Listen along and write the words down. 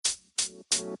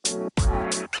Hey,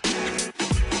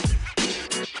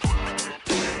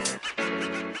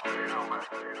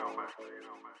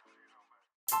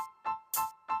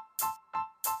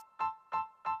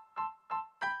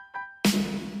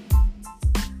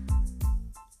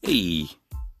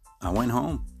 I went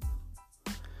home.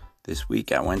 This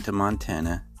week I went to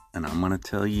Montana, and I'm going to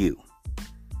tell you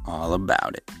all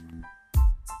about it.